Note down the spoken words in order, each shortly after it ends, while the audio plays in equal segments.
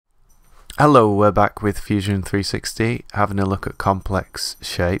Hello, we're back with Fusion 360, having a look at complex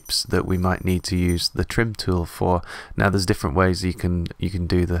shapes that we might need to use the trim tool for. Now there's different ways you can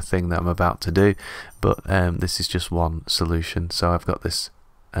do the thing that I'm about to do, but this is just one solution. So I've got this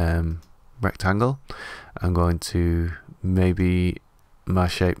rectangle. I'm going to, maybe my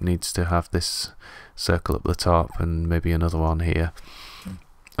shape needs to have this circle up the top and maybe another one here.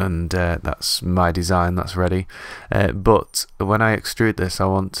 And that's my design, that's ready. But when I extrude this, I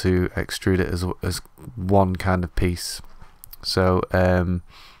want to extrude it as one kind of piece. So I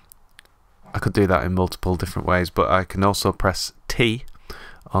could do that in multiple different ways, but I can also press T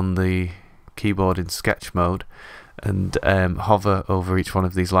on the keyboard in sketch mode and hover over each one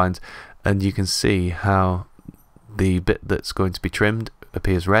of these lines, and you can see how the bit that's going to be trimmed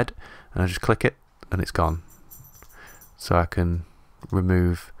appears red, and I just click it and it's gone. So I can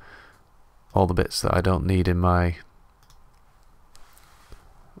remove all the bits that I don't need in my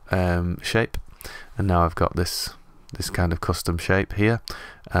shape, and now I've got this kind of custom shape here,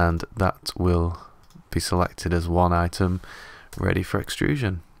 and that will be selected as one item ready for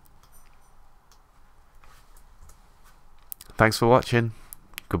extrusion. Thanks for watching.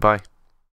 Goodbye.